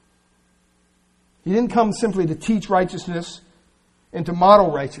 He didn't come simply to teach righteousness and to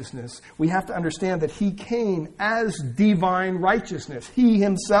model righteousness. We have to understand that he came as divine righteousness. He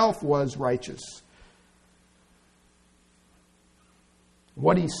himself was righteous.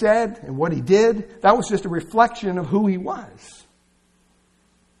 What he said and what he did, that was just a reflection of who he was.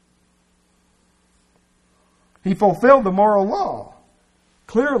 He fulfilled the moral law,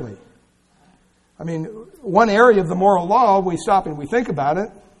 clearly. I mean, one area of the moral law, we stop and we think about it.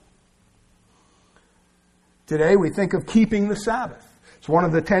 Today we think of keeping the Sabbath. It's one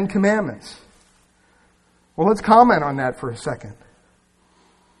of the 10 Commandments. Well, let's comment on that for a second.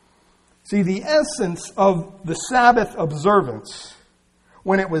 See, the essence of the Sabbath observance,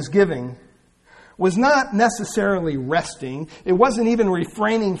 when it was given, was not necessarily resting. It wasn't even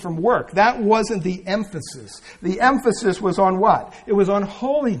refraining from work. That wasn't the emphasis. The emphasis was on what? It was on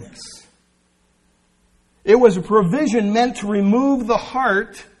holiness. It was a provision meant to remove the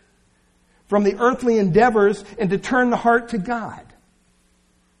heart from the earthly endeavors and to turn the heart to God.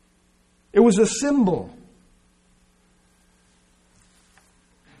 It was a symbol.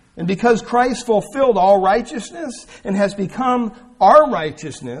 And because Christ fulfilled all righteousness and has become our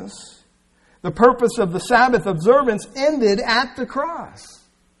righteousness, the purpose of the Sabbath observance ended at the cross.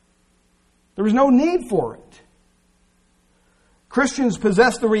 There was no need for it. Christians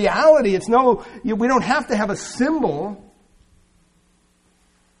possess the reality. We don't have to have a symbol.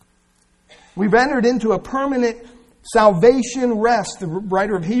 We've entered into a permanent salvation rest, the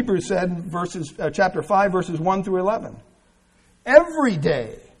writer of Hebrews said, chapter 5, verses 1 through 11. Every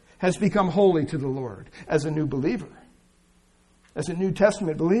day has become holy to the Lord as a new believer, as a New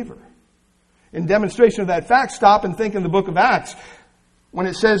Testament believer. In demonstration of that fact, stop and think in the book of Acts. When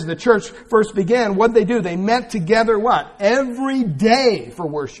it says the church first began, what did they do? They met together what? Every day for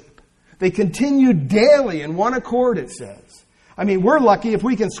worship. They continued daily in one accord, it says. I mean, we're lucky if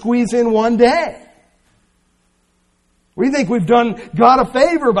we can squeeze in one day. We think we've done God a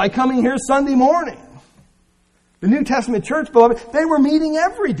favor by coming here Sunday morning. The New Testament church, beloved, they were meeting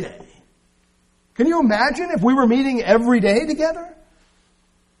every day. Can you imagine if we were meeting every day together?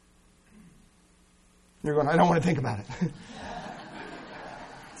 You're going, I don't want to think about it.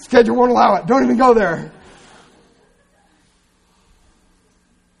 Schedule won't allow it. Don't even go there.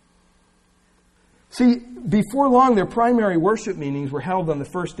 See, before long, their primary worship meetings were held on the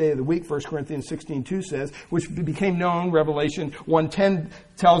first day of the week, 1 Corinthians 16:2 says, which became known, Revelation 1:10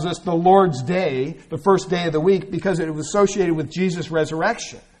 tells us, the Lord's Day, the first day of the week, because it was associated with Jesus'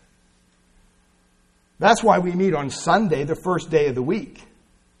 resurrection. That's why we meet on Sunday, the first day of the week.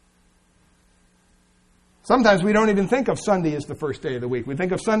 Sometimes we don't even think of Sunday as the first day of the week. We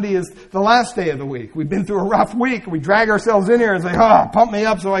think of Sunday as the last day of the week. We've been through a rough week. We drag ourselves in here and say, pump me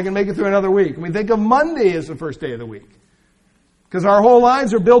up so I can make it through another week. And we think of Monday as the first day of the week. Because our whole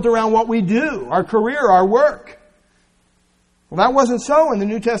lives are built around what we do, our career, our work. Well, that wasn't so in the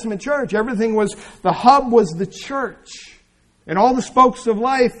New Testament church. The hub was the church. And all the spokes of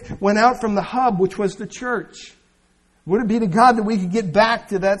life went out from the hub, which was the church. Would it be to God that we could get back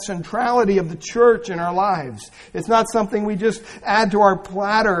to that centrality of the church in our lives? It's not something we just add to our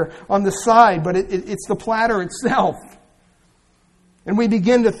platter on the side, but it's the platter itself. And we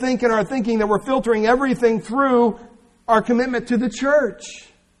begin to think in our thinking that we're filtering everything through our commitment to the church.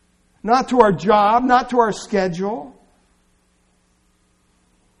 Not to our job, not to our schedule.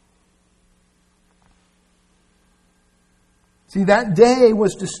 See, that day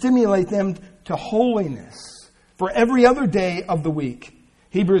was to stimulate them to holiness for every other day of the week.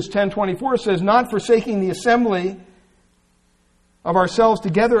 Hebrews 10:24 says, not forsaking the assembly of ourselves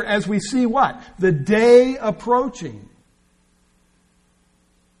together as we see what? The day approaching.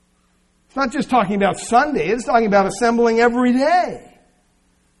 It's not just talking about Sunday, it's talking about assembling every day.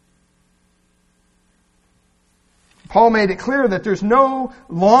 Paul made it clear that there's no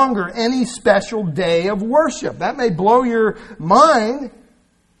longer any special day of worship. That may blow your mind,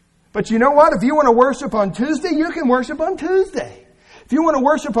 but you know what? If you want to worship on Tuesday, you can worship on Tuesday. If you want to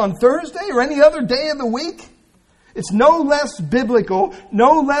worship on Thursday or any other day of the week, it's no less biblical,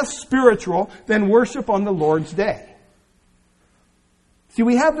 no less spiritual than worship on the Lord's day. See,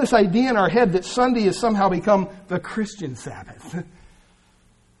 we have this idea in our head that Sunday has somehow become the Christian Sabbath.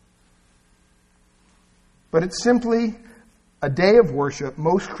 But it's simply a day of worship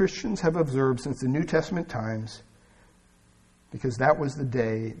most Christians have observed since the New Testament times, because that was the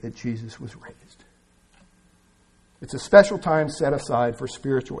day that Jesus was raised. It's a special time set aside for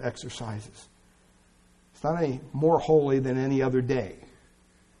spiritual exercises. It's not any more holy than any other day.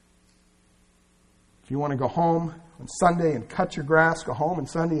 If you want to go home on Sunday and cut your grass, go home on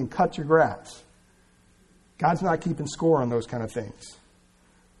Sunday and cut your grass. God's not keeping score on those kind of things.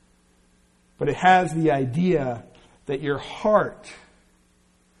 But it has the idea that your heart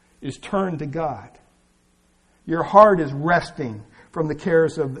is turned to God. Your heart is resting from the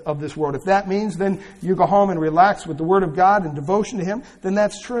cares of this world. If that means then you go home and relax with the Word of God and devotion to Him, then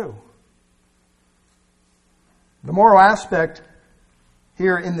that's true. The moral aspect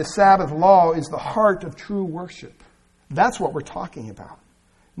here in the Sabbath law is the heart of true worship. That's what we're talking about.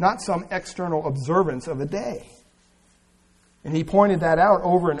 Not some external observance of a day. And he pointed that out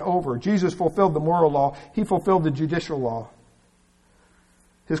over and over. Jesus fulfilled the moral law. He fulfilled the judicial law.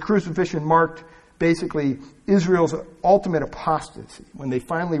 His crucifixion marked basically Israel's ultimate apostasy when they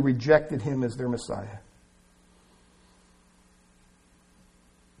finally rejected him as their Messiah.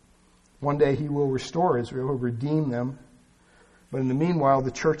 One day he will restore Israel, he'll redeem them. But in the meanwhile,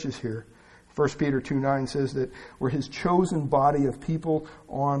 the church is here. 1 Peter 2:9 says that we're his chosen body of people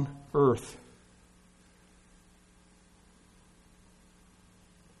on earth.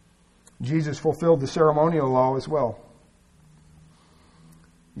 Jesus fulfilled the ceremonial law as well.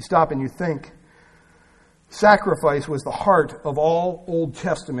 You stop and you think, sacrifice was the heart of all Old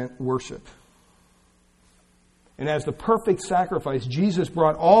Testament worship. And as the perfect sacrifice, Jesus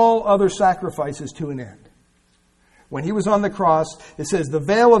brought all other sacrifices to an end. When he was on the cross, it says the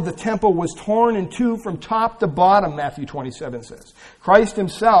veil of the temple was torn in two from top to bottom, Matthew 27 says. Christ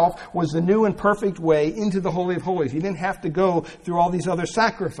himself was the new and perfect way into the Holy of Holies. He didn't have to go through all these other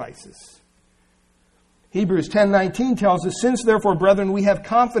sacrifices. Hebrews 10:19 tells us, since therefore, brethren, we have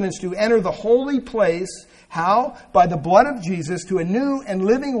confidence to enter the holy place. How? By the blood of Jesus, to a new and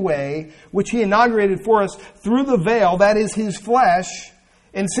living way, which he inaugurated for us through the veil, that is his flesh.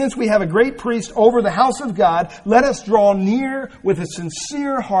 And since we have a great priest over the house of God, let us draw near with a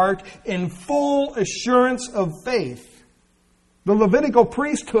sincere heart in full assurance of faith. The Levitical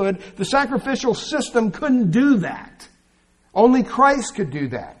priesthood, the sacrificial system couldn't do that. Only Christ could do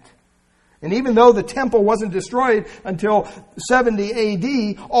that. And even though the temple wasn't destroyed until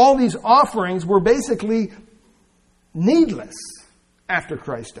 70 AD, all these offerings were basically needless after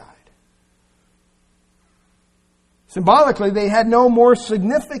Christ died. Symbolically, they had no more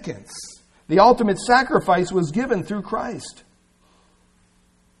significance. The ultimate sacrifice was given through Christ.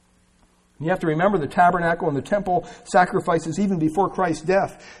 You have to remember the tabernacle and the temple sacrifices, even before Christ's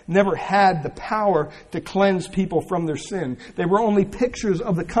death, never had the power to cleanse people from their sin. They were only pictures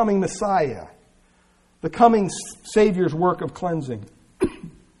of the coming Messiah, the coming Savior's work of cleansing.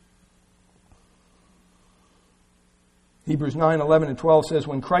 Hebrews 9:11 and 12 says,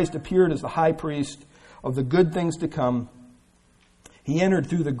 when Christ appeared as the high priest of the good things to come. He entered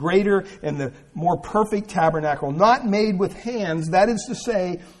through the greater and the more perfect tabernacle, not made with hands, that is to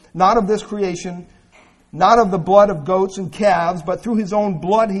say, not of this creation, not of the blood of goats and calves, but through his own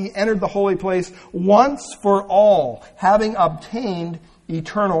blood he entered the holy place once for all, having obtained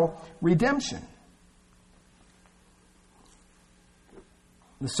eternal redemption.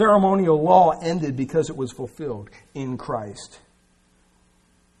 The ceremonial law ended because it was fulfilled in Christ.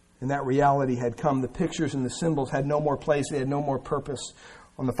 And that reality had come. The pictures and the symbols had no more place. They had no more purpose.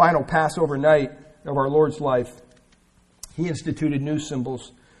 On the final Passover night of our Lord's life, he instituted new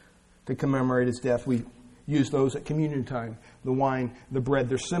symbols to commemorate his death. We use those at communion time. The wine, the bread.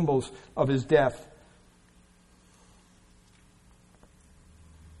 They're symbols of his death.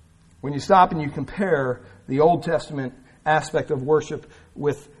 When you stop and you compare the Old Testament aspect of worship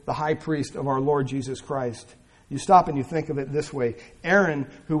with the high priest of our Lord Jesus Christ, you stop and you think of it this way. Aaron,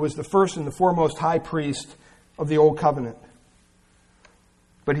 who was the first and the foremost high priest of the Old Covenant,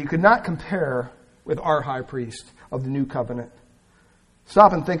 but he could not compare with our high priest of the New Covenant.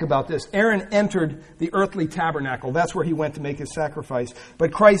 Stop and think about this. Aaron entered the earthly tabernacle. That's where he went to make his sacrifice.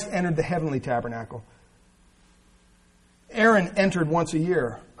 But Christ entered the heavenly tabernacle. Aaron entered once a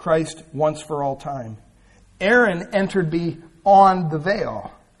year. Christ once for all time. Aaron entered beyond the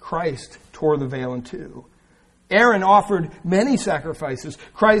veil. Christ tore the veil in two. Aaron offered many sacrifices.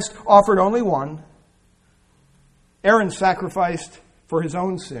 Christ offered only one. Aaron sacrificed for his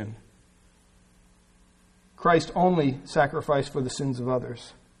own sin. Christ only sacrificed for the sins of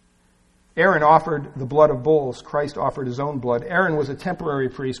others. Aaron offered the blood of bulls. Christ offered his own blood. Aaron was a temporary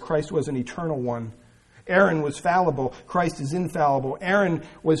priest. Christ was an eternal one. Aaron was fallible. Christ is infallible. Aaron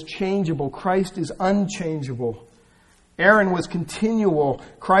was changeable. Christ is unchangeable. Aaron was continual.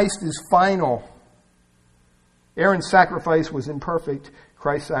 Christ is final. Aaron's sacrifice was imperfect.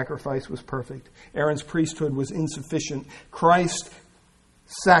 Christ's sacrifice was perfect. Aaron's priesthood was insufficient. Christ's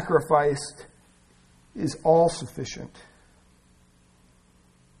sacrifice is all sufficient.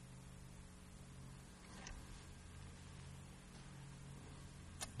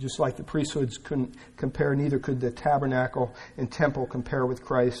 Just like the priesthoods couldn't compare, neither could the tabernacle and temple compare with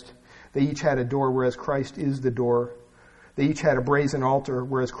Christ. They each had a door, whereas Christ is the door. They each had a brazen altar,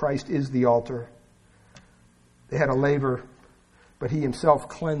 whereas Christ is the altar. They had a laver, but he himself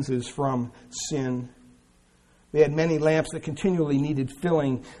cleanses from sin. They had many lamps that continually needed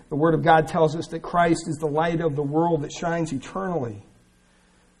filling. The Word of God tells us that Christ is the light of the world that shines eternally.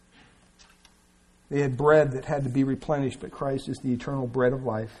 They had bread that had to be replenished, but Christ is the eternal bread of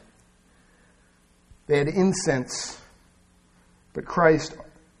life. They had incense, but Christ's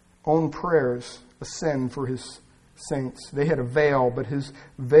own prayers ascend for his saints. They had a veil, but his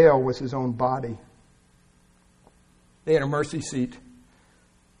veil was his own body. They had a mercy seat,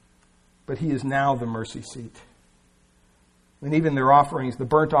 but he is now the mercy seat. And even their offerings, the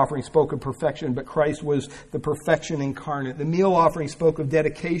burnt offering spoke of perfection, but Christ was the perfection incarnate. The meal offering spoke of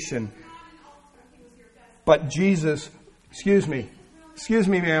dedication. But Jesus, excuse me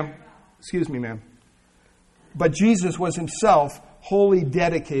ma'am. But Jesus was himself wholly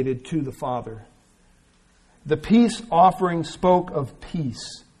dedicated to the Father. The peace offering spoke of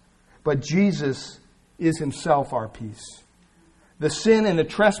peace, but Jesus is himself our peace. The sin and the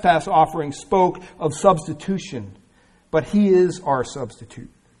trespass offering spoke of substitution, but he is our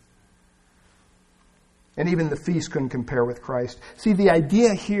substitute. And even the feast couldn't compare with Christ. See, the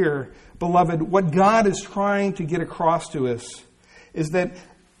idea here, beloved, what God is trying to get across to us is that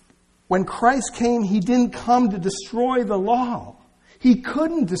when Christ came, he didn't come to destroy the law. He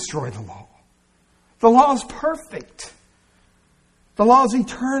couldn't destroy the law. The law is perfect. The law is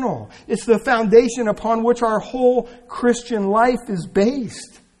eternal. It's the foundation upon which our whole Christian life is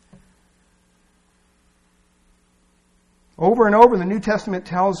based. Over and over, the New Testament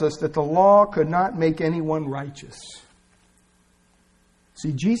tells us that the law could not make anyone righteous.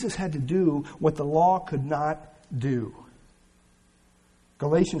 See, Jesus had to do what the law could not do.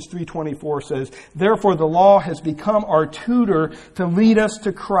 Galatians 3:24 says, "Therefore the law has become our tutor to lead us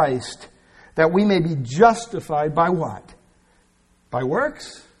to Christ, that we may be justified by what? By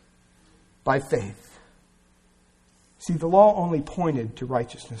works? By faith." See, the law only pointed to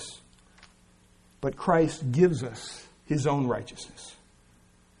righteousness, but Christ gives us his own righteousness.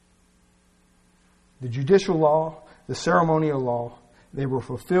 The judicial law, the ceremonial law, they were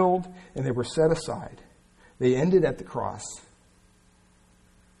fulfilled and they were set aside. They ended at the cross.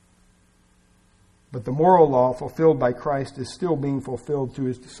 But the moral law fulfilled by Christ is still being fulfilled through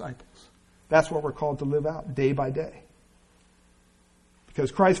his disciples. That's what we're called to live out day by day.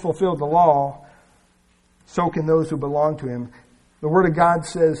 Because Christ fulfilled the law, so can those who belong to him. The Word of God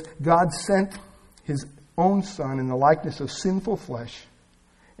says God sent His own Son in the likeness of sinful flesh.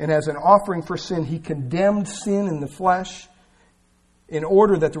 And as an offering for sin, He condemned sin in the flesh in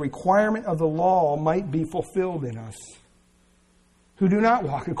order that the requirement of the law might be fulfilled in us, who do not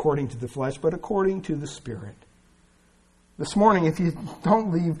walk according to the flesh, but according to the Spirit. This morning, if you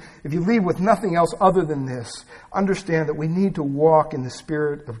leave with nothing else other than this, understand that we need to walk in the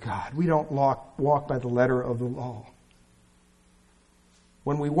Spirit of God. We don't walk by the letter of the law.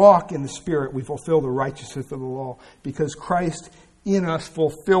 When we walk in the Spirit, we fulfill the righteousness of the law because Christ in us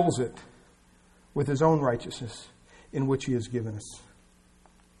fulfills it with His own righteousness in which He has given us.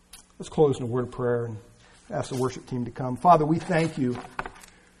 Let's close in a word of prayer and ask the worship team to come. Father, we thank You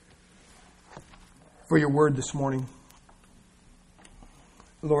for Your word this morning.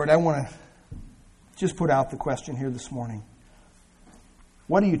 Lord, I want to just put out the question here this morning.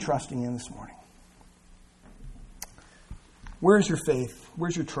 What are you trusting in this morning? Where's your faith?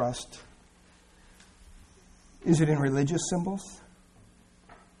 Where's your trust? Is it in religious symbols?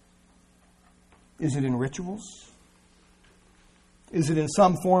 Is it in rituals? Is it in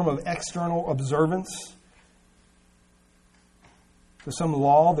some form of external observance to some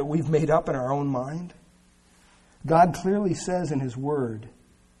law that we've made up in our own mind? God clearly says in His Word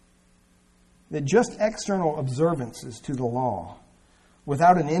that just external observances to the law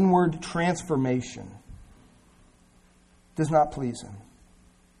without an inward transformation does not please Him.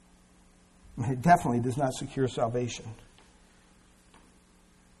 It definitely does not secure salvation.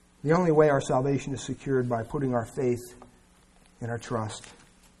 The only way our salvation is secured by putting our faith and our trust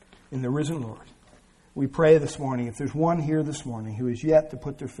in the risen Lord. We pray this morning, if there's one here this morning who is yet to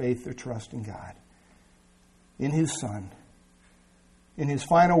put their faith, their trust in God, in His Son, in His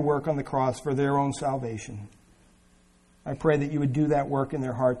final work on the cross for their own salvation, I pray that You would do that work in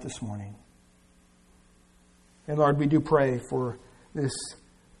their heart this morning. And Lord, we do pray for this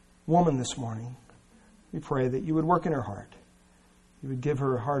woman this morning. We pray that You would work in her heart. You would give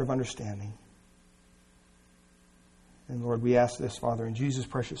her a heart of understanding. And Lord, we ask this, Father, in Jesus'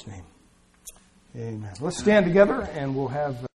 precious name. Amen. Let's stand together and we'll have